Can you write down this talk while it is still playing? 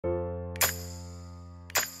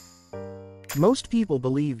Most people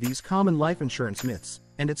believe these common life insurance myths,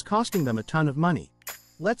 and it's costing them a ton of money.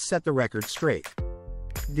 Let's set the record straight.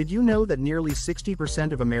 Did you know that nearly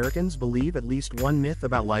 60% of Americans believe at least one myth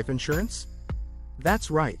about life insurance?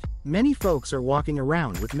 That's right, many folks are walking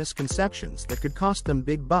around with misconceptions that could cost them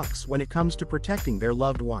big bucks when it comes to protecting their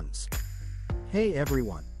loved ones. Hey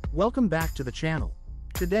everyone, welcome back to the channel.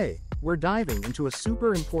 Today, we're diving into a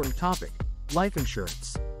super important topic, life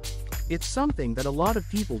insurance. It's something that a lot of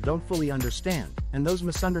people don't fully understand, and those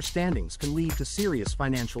misunderstandings can lead to serious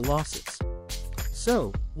financial losses.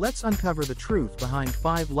 So, let's uncover the truth behind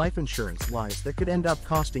 5 life insurance lies that could end up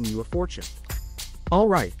costing you a fortune.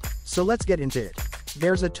 Alright, so let's get into it.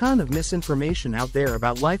 There's a ton of misinformation out there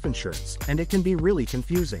about life insurance, and it can be really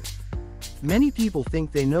confusing. Many people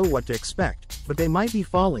think they know what to expect, but they might be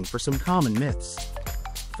falling for some common myths.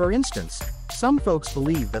 For instance, some folks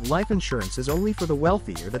believe that life insurance is only for the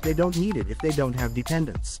wealthy or that they don't need it if they don't have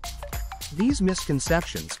dependents. These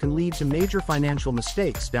misconceptions can lead to major financial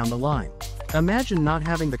mistakes down the line. Imagine not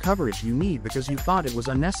having the coverage you need because you thought it was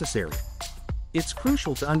unnecessary. It's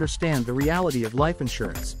crucial to understand the reality of life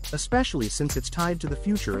insurance, especially since it's tied to the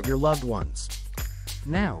future of your loved ones.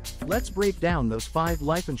 Now, let's break down those 5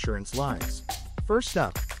 life insurance lies. First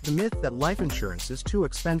up, the myth that life insurance is too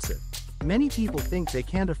expensive. Many people think they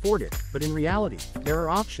can't afford it, but in reality, there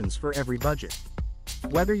are options for every budget.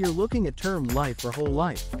 Whether you're looking at term life or whole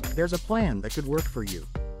life, there's a plan that could work for you.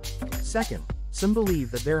 Second, some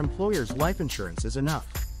believe that their employer's life insurance is enough.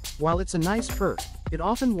 While it's a nice perk, it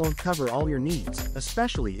often won't cover all your needs,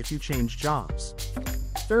 especially if you change jobs.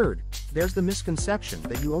 Third, there's the misconception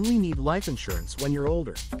that you only need life insurance when you're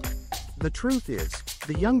older. The truth is,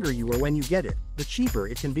 the younger you are when you get it, the cheaper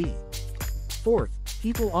it can be. Fourth,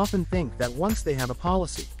 people often think that once they have a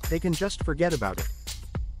policy, they can just forget about it.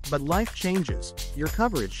 But life changes, your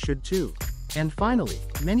coverage should too. And finally,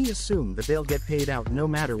 many assume that they'll get paid out no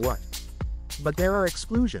matter what. But there are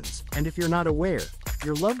exclusions, and if you're not aware,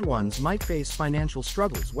 your loved ones might face financial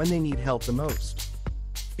struggles when they need help the most.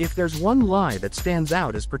 If there's one lie that stands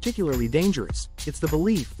out as particularly dangerous, it's the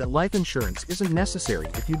belief that life insurance isn't necessary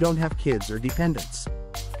if you don't have kids or dependents.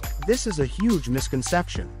 This is a huge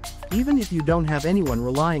misconception. Even if you don't have anyone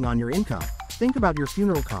relying on your income, think about your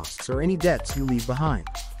funeral costs or any debts you leave behind.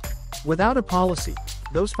 Without a policy,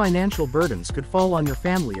 those financial burdens could fall on your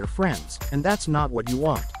family or friends, and that's not what you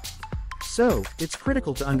want. So, it's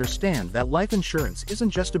critical to understand that life insurance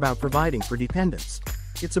isn't just about providing for dependents.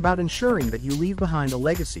 It's about ensuring that you leave behind a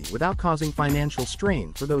legacy without causing financial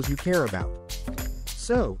strain for those you care about.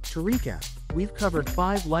 So, to recap, we've covered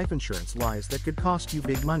 5 life insurance lies that could cost you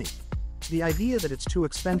big money. The idea that it's too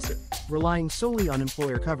expensive, relying solely on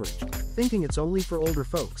employer coverage, thinking it's only for older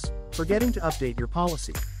folks, forgetting to update your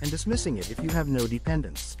policy, and dismissing it if you have no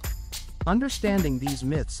dependents. Understanding these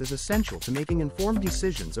myths is essential to making informed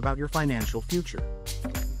decisions about your financial future.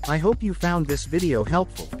 I hope you found this video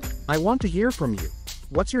helpful. I want to hear from you.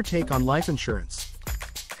 What's your take on life insurance?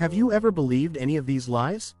 Have you ever believed any of these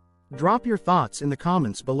lies? Drop your thoughts in the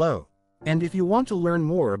comments below. And if you want to learn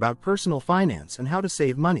more about personal finance and how to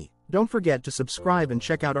save money, don't forget to subscribe and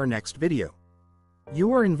check out our next video.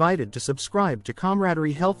 You are invited to subscribe to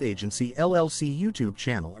Camaraderie Health Agency LLC YouTube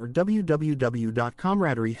channel or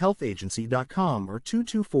www.camaraderiehealthagency.com or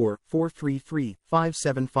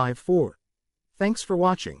 224-433-5754. Thanks for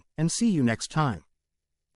watching, and see you next time.